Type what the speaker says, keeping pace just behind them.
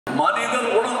மனிதர்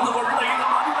உணர்ந்து கொள்ள இது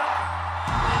மனிதர்.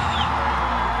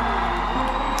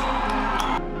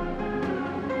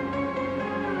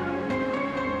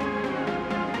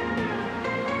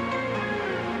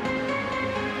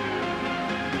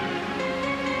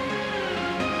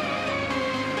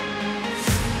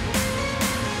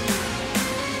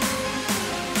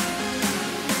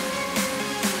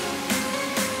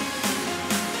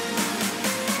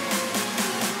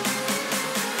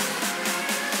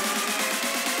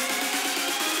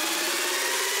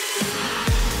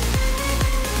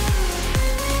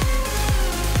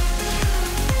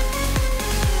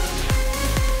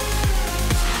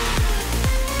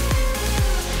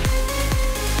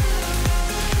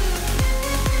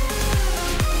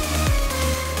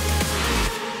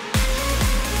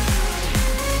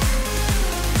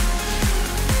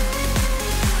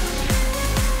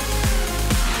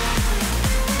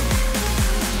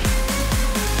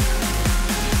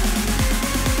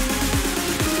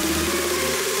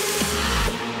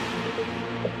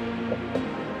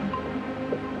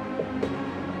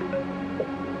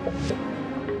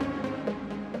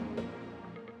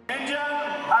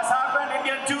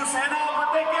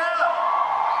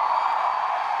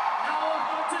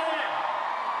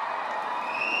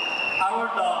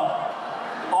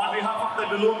 On behalf of the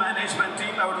Lulu management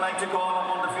team, I would like to call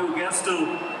upon a few guests to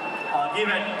give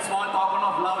a small token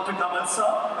of love to Kamal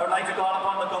sir. I would like to call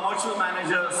upon the commercial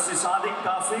manager, Sadiq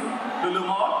Qasim, Lulu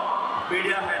Mall,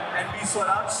 media head NB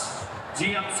Swaraj,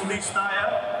 GM Sudesh Nair,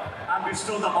 and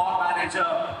Vishnu, the mall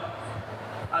manager.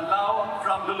 A love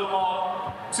from Lulu Mall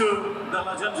to the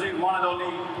legendary one and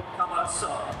only Kamal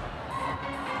sir.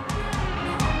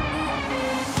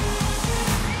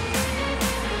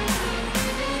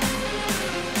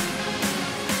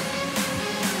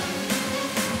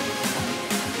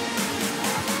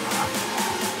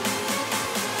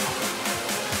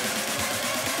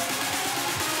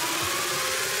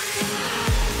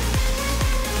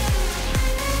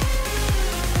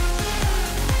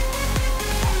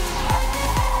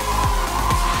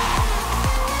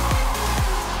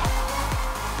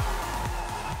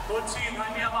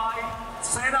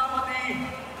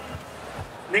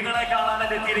 നിങ്ങളെ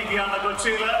കാണാനായിട്ട് എത്തിയിരിക്കുകയാണ്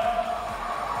കൊച്ചിയിൽ.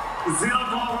 Zero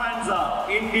tolerance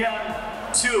Indian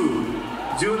 2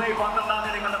 July 12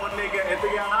 നിങ്ങളുടെ മുന്നിലേക്ക്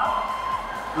എത്തുകയാണ്.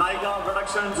 ലൈഗ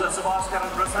productions Subhash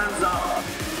Karan presence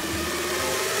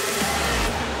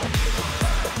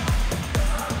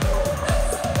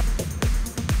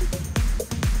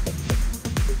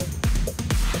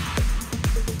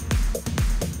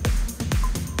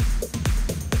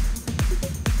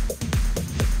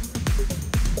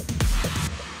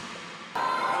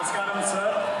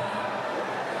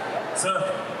Sir,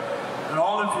 and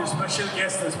all of you special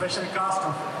guests, the special cast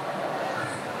of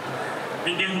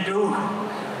Indian 2,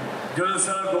 Joel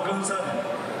sir, Gokul sir,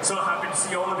 so happy to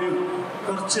see all of you.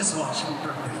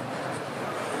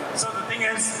 So the thing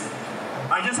is,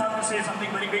 I just have to say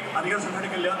something very big.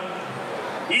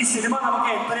 This cinema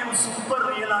is super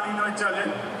real.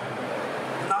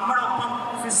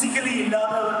 Physically,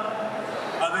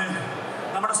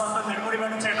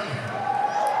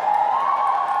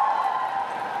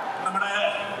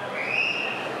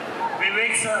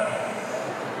 Vivek sir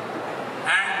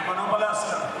and Manopala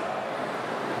sir,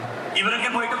 ഇവരൊക്കെ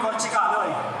പോയിട്ട് കുറച്ച്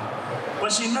കാലമായി.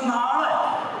 പക്ഷെ ഇന്ന് നാളെ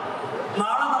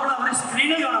നമ്മൾ അവരെ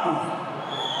സ്ക്രീനിൽ കാണാൻ പോകും.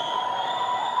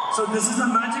 So this is the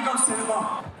magic of cinema.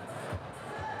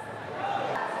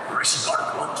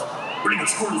 റഷ്യക്കാർക്ക് ലഞ്ചം, ഇവിടെ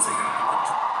സ്കൂളിൽ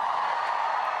ലഞ്ചം,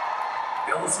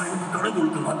 വ്യവസായം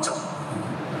കടകൾക്ക് ലഞ്ചം,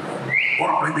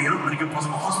 ഉറപ്പിന്റെ 7 മണിക്ക്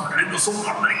പോകുന്ന ഹോസ്പിറ്റലിൽ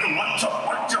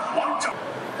ലഞ്ചം.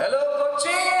 Hello,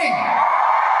 Kochi!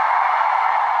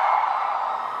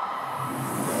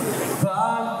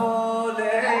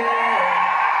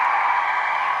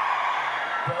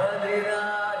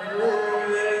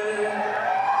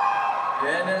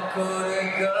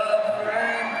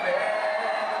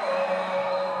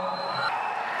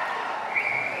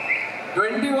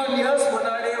 years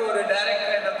முன்னாடி ஒரு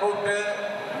டைரக்டர் என்ன கூப்பிட்டு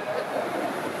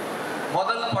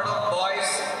முதல் படம்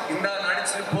பாய்ஸ் இந்த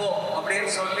நடிச்சிட்டு போ அப்படின்னு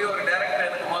சொல்லி ஒரு டைரக்டர்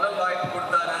எனக்கு முதல் வாய்ப்பு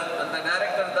கொடுத்தாரு. அந்த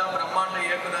டைரக்டர் தான் பிரம்மாண்ட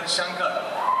இயக்குனர் சங்கர்.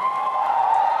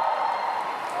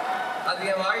 அது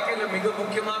என் வாழ்க்கையில மிக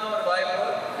முக்கியமான ஒரு வாய்ப்பு.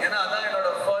 ஏன்னா அதான் என்னோட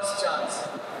ஃபர்ஸ்ட் சான்ஸ்.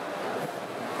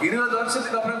 20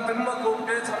 வருஷத்துக்கு அப்புறம் திரும்ப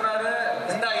கூப்பிட்டு சொன்னாரு,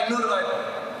 இந்த இன்னொரு வாய்ப்பு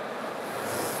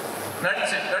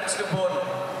நடிச்சுட்டு போகணும்.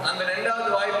 அந்த 2வது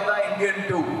வாய்ப்பு தான் இந்தியன்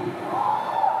 2.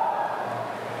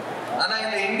 ஆனா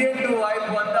இந்த இந்தியன் 2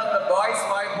 வாய்ப்பு வந்து அந்த பாய்ஸ்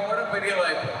வாய்ப்போட பெரிய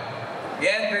வாய்ப்பு.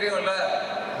 ஏன் தெரியும்ல?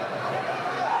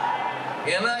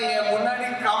 ஏன்னா என் முன்னாடி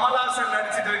கமல்ஹாசன்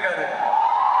நடிச்சிட்டு இருக்காரு.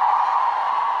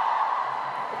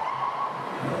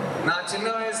 நான் சின்ன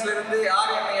வயசுல இருந்து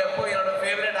யார் என்னை எப்போ என்னோட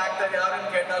ஃபேவரட் ஆக்டர் யாருன்னு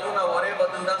கேட்டாலும் நான் ஒரே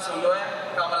பதில் தான் சொல்லுவேன்,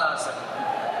 Kamal Haasan.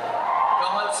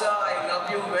 Kamal sir, I love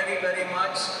you very very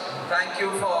much. Thank you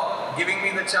for giving me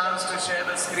the chance to share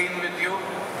the screen with you.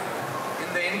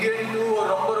 இந்த இந்தியன் 2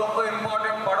 ரொம்ப ரொம்ப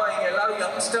இம்பார்ட்டன்ட் படம். இங்க எல்லாரும்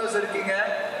யங்ஸ்டர்ஸ் இருக்கீங்க.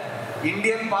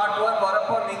 இந்தியன் பார்ட் 1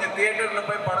 வரப்போ நீங்க தியேட்டர்ல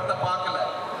போய் படத்தை பார்க்கல.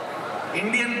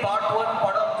 இந்தியன் பார்ட் 1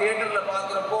 படம் தியேட்டர்ல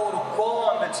பார்க்குறப்போ ஒரு கோவம்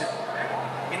வந்துச்சு.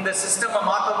 இந்த சிஸ்டமை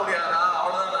மாற்ற முடியாதா,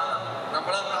 அவ்வளோதான்,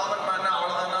 நம்மளாம் காமன் மேனா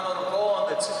அவ்வளோதான் ஒரு கோவம்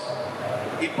வந்துச்சு.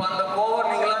 இப்போ அந்த கோவம்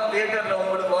நீங்களாம் தியேட்டர்ல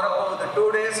உங்களுக்கு வரப்போகுது. 2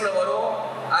 daysல வரும்.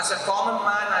 As a common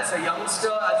man, as a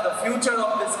youngster, as the future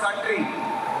of this country,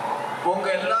 உங்க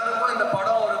எல்லாருக்கும் இந்த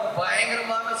படம் ஒரு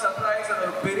பயங்கரமான சர்ப்ரைஸ் அண்ட்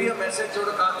ஒரு பெரிய மெசேஜோட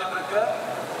காத்துட்டு இருக்கு.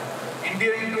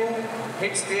 Indian 2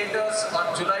 hits theaters on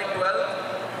July 12.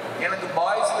 எனக்கு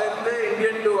பாய்ஸ்ல இருந்து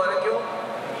இந்தியன் 2 வரைக்கும்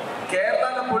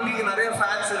கேரளால புள்ளிக்கு நிறைய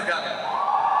ஃபேன்ஸ் இருக்காங்க.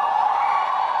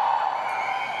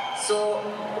 So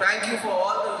thank you for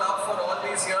all the love for all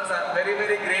these years. I am very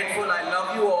very grateful. I love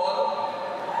you all.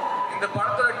 இந்த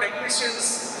படத்தோட டெக்னீஷியன்ஸ்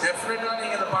டெஃபினட்டா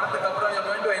நீங்க இந்த படத்துக்கு அப்புறம் you're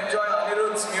going to enjoy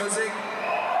Anirudh's music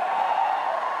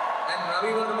and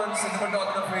Ravi Varman's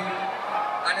cinematography.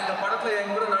 And in the படத்துல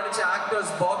எங்கூட நடிச்ச actors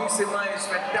Bobby Simha is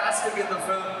fantastic in the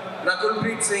film.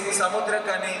 Rakulpreet Singh,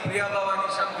 Samudrakani, Priya Bhavani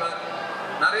Shankar,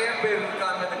 நிறைய பேர்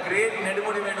இருக்காங்க. The great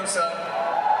Nedumudi Venu sir.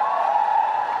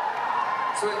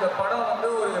 So இந்த படம் வந்து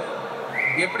ஒரு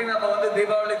எப்படி நம்ம வந்து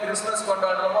தீபாவளி கிறிஸ்மஸ்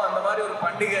கொண்டாடுறோமோ அந்த மாதிரி ஒரு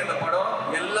பண்டிகை இந்த படம்.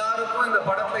 எல்லாருக்கும் இந்த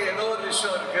படத்துல ஏதோ ஒரு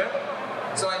விஷயம் இருக்கு.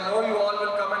 So I know you all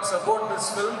will come and support this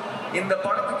film. இந்த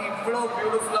படத்துக்கு இவ்வளோ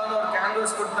பியூட்டிஃபுல்லான ஒரு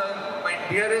கேன்வஸ் கொடுத்த my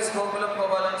dearest Gokulam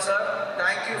Gopalan sir,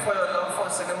 thank you for your love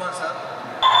for cinema sir.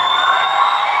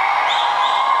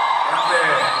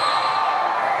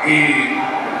 ഈ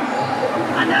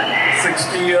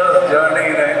 60 years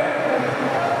ജേർണിയിലെ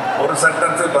ഒരു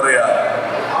സെന്റൻസിൽ പറയാ,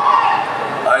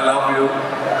 I love you.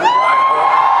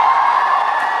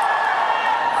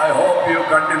 I hope you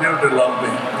continue to love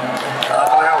me.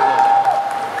 അത്രയേ ഉള്ളൂ.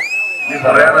 നീ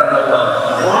പറയാനെന്നല്ലോ.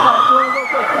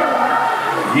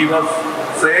 He was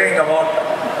saying about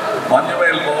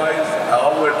Manjumail boys, how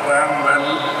it ran well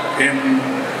in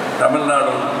Tamil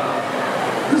Nadu.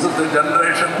 This is the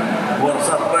generation who are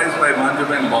surprised by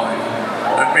Manjumail boys.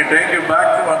 Let me take you back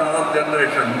to another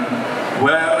generation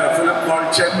where a film called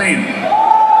Chennai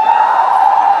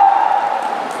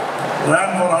ran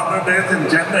for 100 days in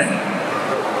Chennai.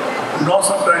 No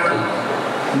subtitles.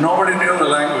 Nobody knew the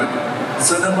language.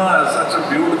 Cinema is such a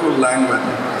beautiful language.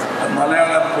 The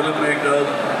Malayalam filmmakers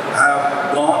have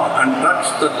gone and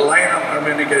touched the line of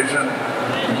communication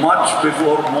much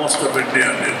before most of India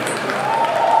did.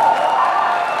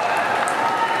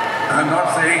 I'm not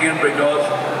saying it because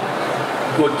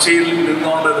Kochil did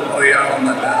not have the Malayalam.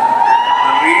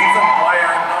 The reason why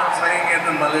I'm not saying it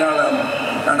in Malayalam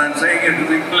and I'm saying it in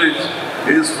English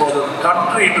is for the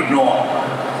country to know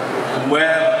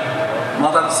where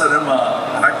Mother Cinema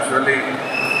actually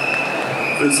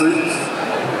visits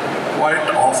quite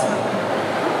often.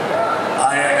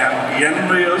 I am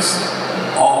envious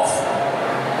of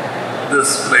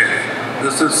this place.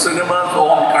 This is cinema's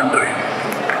own country.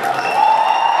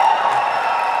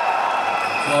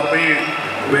 For me,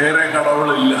 വേറെ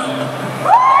കടവുകളില്ല.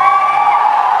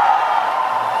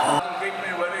 Make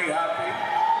me very happy.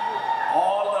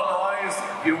 All the noise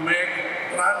you make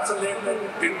translated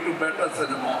into better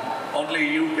cinema. Only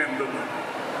you can do it,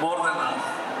 more than us.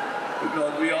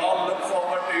 Because we all look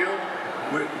forward to you.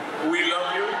 We love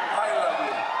you. I love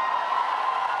you.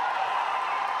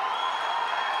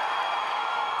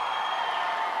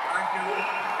 Thank you.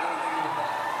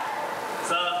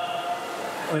 Sir,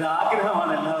 ഒരു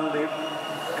ആഗ്രഹമാണ് എല്ലാവരുടെയും.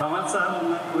 കമൽ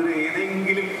സാറിന് ഒരു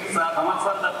ഏതെങ്കിലും കമൽ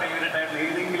സാറിന്റെ favourite ആയിട്ടുള്ള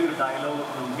ഏതെങ്കിലും ഒരു ഡയലോഗ്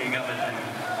നമുക്ക് കേൾക്കാൻ പറ്റുമെങ്കിൽ.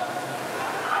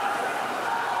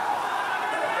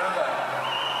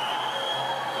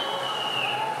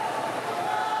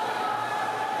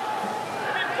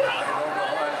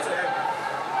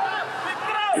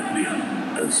 India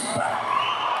is back.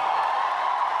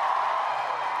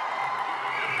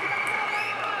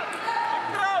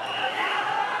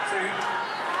 See?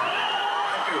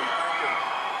 Thank you.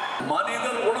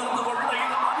 மனிதர் உணர்ந்து கொண்ட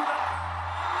இந்த மனிதன்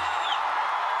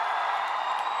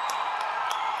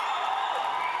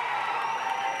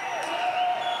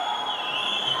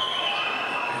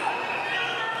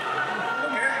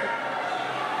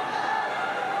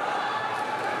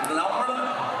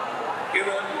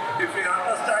if we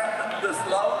understand this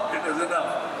love, it is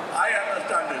enough. I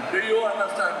understand it. Do you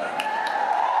understand it?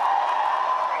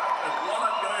 What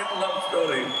a great love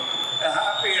story. A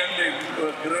happy ending to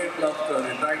a great love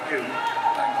story. Thank you.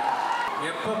 Thank you.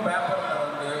 எப்போ பேப்பரில்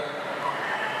வந்து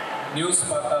news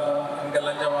பார்த்தாலும் இங்கே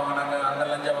லஞ்சம் வாங்கினாங்க, அங்கே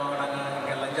லஞ்சம் வாங்கினாங்க,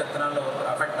 இங்கே லஞ்சத்தினால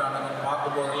ஒருத்தர் அஃபெக்ட் ஆனாங்கன்னு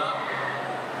பார்க்கும்போதெல்லாம்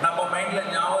நம்ம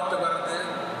மைண்டில் ஞாபகத்துக்கு வர்றது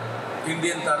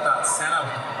இந்தியன் தாத்தா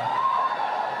சேனாபதி.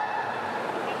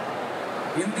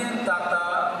 இந்தியன் தாத்தா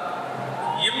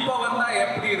இப்போ வந்தால்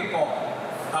எப்படி இருக்கும்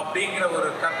அப்படிங்கிற ஒரு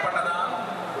கற்பனை தான்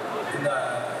இந்த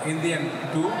இந்தியன்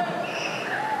 2.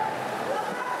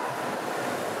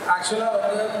 ஆக்சுவலாக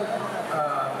வந்து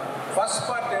ஃபர்ஸ்ட்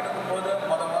பார்ட் எடுக்கும்போது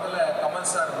முதல்ல கமல்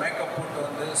சார் மேக்கப் போட்டு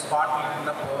வந்து ஸ்பாட்டில்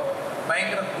நின்னப்போ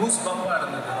பயங்கர கூஸ் பம்பாக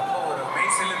இருந்தது, ரொம்ப ஒரு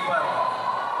மெய்சிலிப்பாக இருந்தது.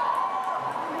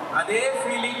 அதே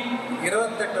ஃபீலிங்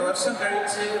 28 வருஷம்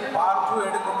கழித்து பார்ட் 2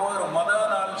 எடுக்கும்போது முதல்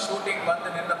நாள் ஷூட்டிங் வந்து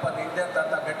நின்னப்போ அந்த இந்தியன்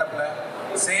தாத்தா கெட்டப்பில்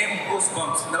சேம் கூஸ்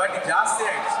பம்ப்ஸ் இந்த வாட்டி ஜாஸ்தி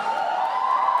ஆயிடுச்சு.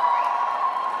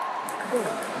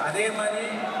 அதே மாதிரி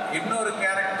இன்னொரு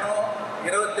கேரக்டரும்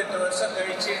 28 வருஷம்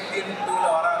கழிச்சு இந்தியன் 2ல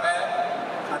வராங்க.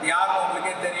 அது யாரும்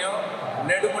உங்களுக்கே தெரியும்,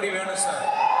 நெடுமுடி வேணும் சார்.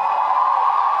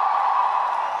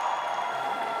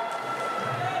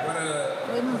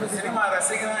 ஒரு சினிமா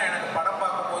ரசிகனா எனக்கு படம்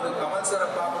பார்க்கும்போது கமல் சாரை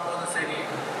பார்க்கும்போதும் சரி,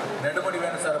 நெடுமுடி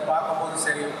வேணும் சாரை பார்க்கும்போதும்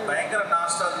சரி, பயங்கர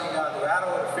நாஸ்டாலஜிக்காக அது வேற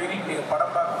ஒரு ஃபீலிங். நீங்கள்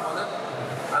படம் பார்க்கும்போது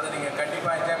அதை நீங்கள்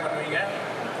கண்டிப்பாக என்ஜாய் பண்ணுவீங்க.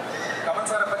 கமல்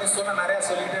சாரை பற்றி சொன்ன நிறையா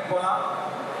சொல்லிக்கிட்டே போகலாம்.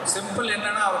 சிம்பிள்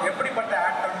என்னன்னா, அவர் எப்படிப்பட்ட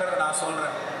ஆக்டர்ன்றதை நான்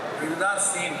சொல்கிறேன். இதுதான்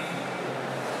சீன்,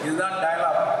 இதுதான்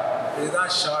டயலாக்,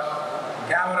 இதுதான் ஷார்ட்,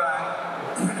 கேமரா,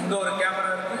 இங்கே ஒரு கேமரா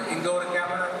இருக்குது, இங்கே ஒரு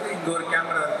கேமரா இருக்குது, இங்கே ஒரு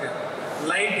கேமரா இருக்குது,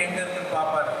 லைட் எங்கே இருக்குன்னு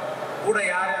பார்ப்பார், கூட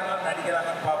யார் யாரெல்லாம்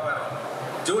நடிக்கிறாங்கன்னு பார்ப்பார்,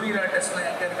 ஜூனியர் ஆர்டிஸ்ட்லாம்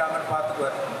எங்கே இருக்காங்கன்னு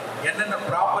பார்த்துக்குவார், என்னென்ன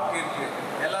ப்ராப்பர்ட்டி இருக்குது,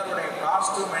 எல்லாருடைய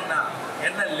காஸ்ட்யூம்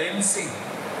என்ன லென்சிங்,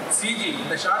 சிஜி,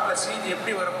 இந்த ஷார்ட்டில் சிஜி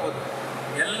எப்படி வரப்போகுது,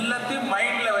 எல்லாத்தையும்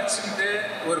மைண்டில் வச்சுக்கிட்டு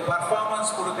ஒரு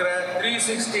பர்ஃபார்மன்ஸ் கொடுக்குற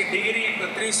 360 டிகிரி இப்போ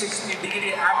 360 டிகிரி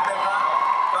ஆக்டர் தான்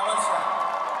கமல் சார்.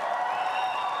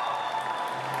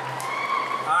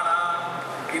 ஆனால்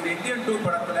இந்த இந்தியன் 2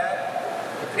 படத்தில்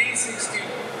 360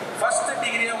 ஃபர்ஸ்ட்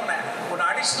டிகிரியாக ஒன்று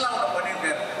அடிஷ்னலாக ஒன்று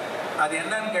பண்ணியிருக்காரு. அது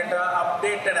என்னன்னு கேட்டால்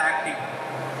அப்டேட்டட் ஆக்டிங்.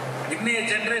 இன்னைய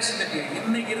ஜென்ரேஷனுக்கு,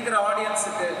 இன்னைக்கு இருக்கிற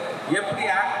ஆடியன்ஸுக்கு எப்படி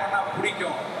ஆக்ட் பண்ணால்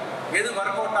பிடிக்கும், எது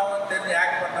ஒர்க் அவுட் ஆகும் தெரிஞ்சு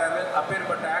ஆக்ட் பண்ணுறாரு.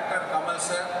 அப்பேற்பட்ட ஆக்டர் கமல்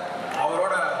சார்.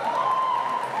 அவரோட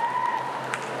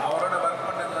ஒர்க்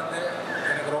பண்ணது வந்து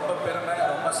எனக்கு ரொம்ப பெருமை,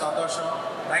 ரொம்ப சந்தோஷம்.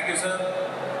 Thank you sir.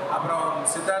 அப்புறம்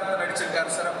சித்தார்த்த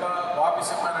நடிச்சிருக்காரு சிறப்பாக, பாபி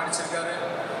சிம்மா நடிச்சிருக்காரு,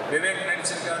 விவேக்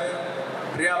நடிச்சிருக்காரு,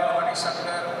 பிரியா பவானி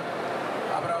சங்கர்,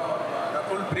 அப்புறம்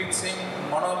ரகுல் பிரீத் சிங்,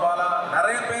 மனோபாலா,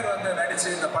 நிறைய பேர் வந்து நடித்து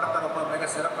இந்த படத்தை ரொம்ப மிக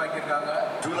சிறப்பாக்கியிருக்காங்க.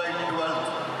 ஜூலை 12,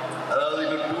 அதாவது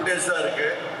இன்னும் 2 days தான் இருக்கு.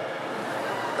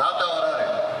 தாத்தா வராரு.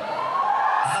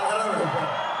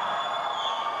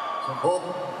 Hope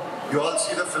you all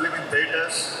see the film in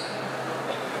theaters.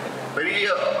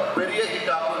 பெரிய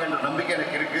ஹிட் ஆகும் என்ற நம்பிக்கை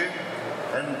எனக்கு இருக்கு.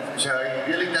 And I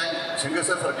really thank Shankar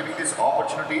sir for giving this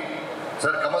opportunity.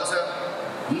 Sir, Kamal sir,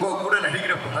 உங்க கூட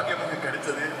நடிக்கிற பாக்கியம் எனக்கு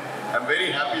கிடைச்சது. I'm very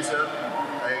happy sir.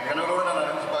 கனவோட நான்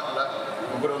நினைச்சு பார்க்கல,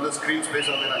 உங்க கூட வந்து ஸ்க்ரீன்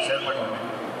ஸ்பேஸ் வந்து நான் ஷேர் பண்ணுவேன்.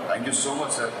 Thank you so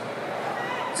much sir.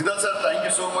 Siddharth sir, thank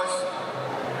you so much.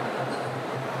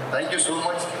 Thank you so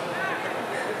much.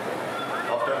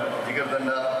 After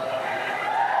Jigardanda,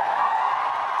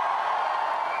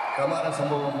 Kamara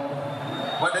Sambhavam,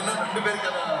 but என்ன ரெண்டு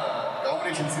பேருக்கான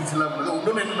காம்பினேஷன் சீன்ஸ் எல்லாம் இருந்தது.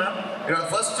 இன்னொன்று என்னன்னா, என்னோட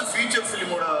ஃபர்ஸ்ட் ஃபீச்சர்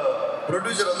ஃபிலிமோட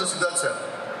ப்ரொடியூசர் வந்து சித்தார்த் சார்.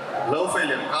 லவ்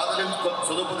ஃபெயிலியர், காதலில்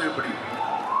சொதப்பது எப்படி.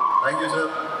 Thank you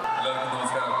sir. എല്ലാവർക്കും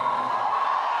നമസ്കാരം.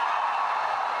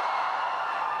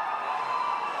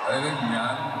 അതായത്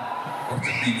ഞാൻ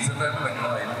കുറച്ച് ഡീസൻ്റായിട്ട്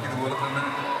നിൽക്കണം, എനിക്കിതുപോലെ തന്നെ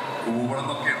കൂവണം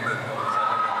എന്നൊക്കെ ഉണ്ട്.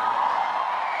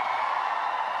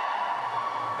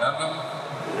 കാരണം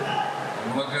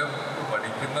നമ്മളൊക്കെ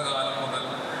പഠിക്കുന്ന കാലം മുതൽ,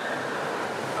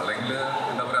 അല്ലെങ്കിൽ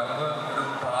എന്താ പറയുക, അന്ന് ഒരു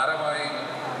താരമായി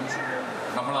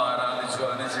നമ്മൾ ആരാധിച്ചു.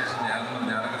 അതിനുശേഷം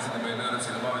ഞാനൊക്കെ സിനിമയിൽ ഒരു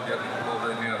സിനിമ വിദ്യാർത്ഥിക്കുന്നത്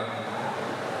തന്നെയാണ്.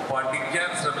 പഠിക്കാൻ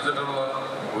ശ്രമിച്ചിട്ടുള്ള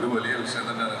ഒരു വലിയ വിഷയം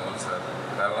തന്നെയാണ് കമൽ സാർ.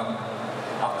 കാരണം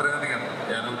അത്രയധികം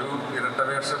ഞാനൊരു ഇരട്ട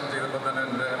വേഷം ചെയ്തപ്പോൾ തന്നെ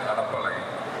എൻ്റെ അടപ്പളകി.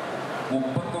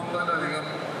 39-ലധികം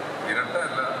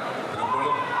ഇരട്ടയല്ല,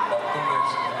 ട്രിപ്പിളും 10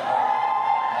 വേഷം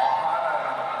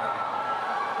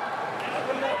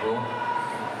അപ്പോൾ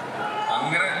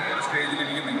അങ്ങനെ ഒരു സ്റ്റേജിൽ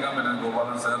എനിക്ക് നിൽക്കാൻ പറ്റും.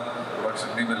 ഗോപാലൻ സാർ, പ്രൊഡക്ഷൻ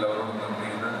ടീം എല്ലാവരോടും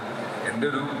നന്ദിയത്. എൻ്റെ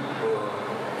ഒരു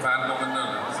ഫാൻ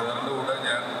മൊമെൻ്റാണ്. സാറിൻ്റെ കൂടെ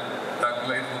ഞാൻ തഗ്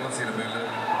ലൈഫ് എന്ന സിനിമയിൽ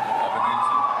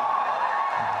അഭിനയിച്ചു.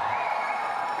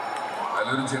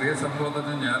 അതിലൊരു ചെറിയ സംഭവം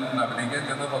എന്ന് വെച്ചാൽ, ഞാൻ അഭിനയിക്കാൻ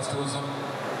ചെന്ന ഫസ്റ്റ് ദിവസം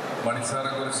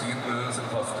മണിസാറൊക്കെ ഒരു scene rehearsal,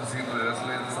 first scene rehearsal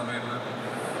ചെയ്യുന്ന സമയത്ത്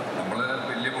നമ്മൾ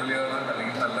വലിയ പുള്ളിയാണ്,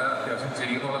 അല്ലെങ്കിൽ നല്ല അത്യാവശ്യം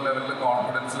ചെയ്യുന്നുള്ള ലെവലിൽ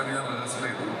കോൺഫിഡൻസിലൊക്കെ ഞാൻ റിഹേഴ്സൽ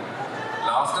ചെയ്തു.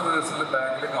 ലാസ്റ്റ് റിഹേഴ്സലിൽ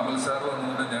ബാക്കിൽ കമൽ സാർ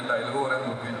വന്നുകൊണ്ട് ഞാൻ ഡയലോഗ് പറയാൻ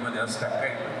നോക്കിയിരുമ്പോൾ ഞാൻ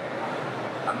സ്റ്റക്കായി.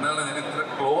 അന്നാണ് ഞാൻ ഇത്ര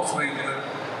ക്ലോസ് റേഞ്ചിൽ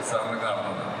സാറിനെ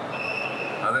കാണുന്നത്.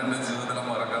 അതെൻ്റെ ജീവിതത്തിൽ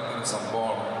മറക്കാത്തൊരു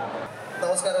സംഭവമാണ്.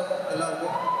 നമസ്കാരം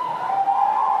എല്ലാവർക്കും.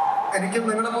 എനിക്കും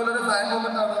നിങ്ങളെ പോലെ ഒരു ഫാൻ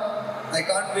മൊമെന്റ് ആണ്. I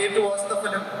can't wait to watch the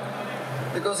film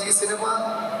because ഈ സിനിമ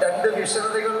രണ്ട്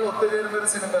വിഷണറികളിൽ ഒത്തുചേരുന്ന ഒരു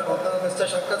സിനിമയാണ്. ഒന്ന് മിസ്റ്റർ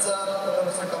ശങ്കർ സാർ, ഒന്ന്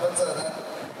mister Kamal sir.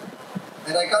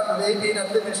 And I can't wait in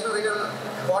രണ്ട് വിഷണറികൾ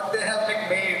what they have like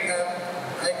made.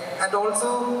 And also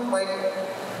my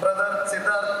brother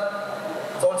Siddharth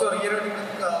is also reuniting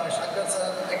with Shankar sir.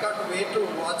 I can't wait to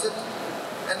watch it.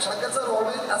 And Shankar sir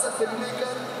always as a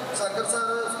filmmaker, Shankar sir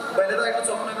വലുതായിട്ട്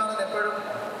സ്വപ്നം കാണാൻ എപ്പോഴും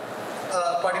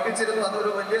പഠിപ്പിച്ചിരുന്നു.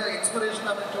 അതൊരു വലിയ inspiration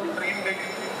ആണ് to dream big.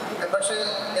 പക്ഷേ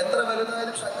എത്ര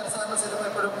വലുതായാലും ശങ്കർ സാറിൻ്റെ സിനിമ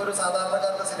എപ്പോഴും ഒരു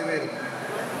സാധാരണക്കാരൻ്റെ സിനിമയായിരുന്നു.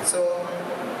 So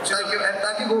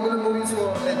thank you Google movies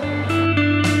four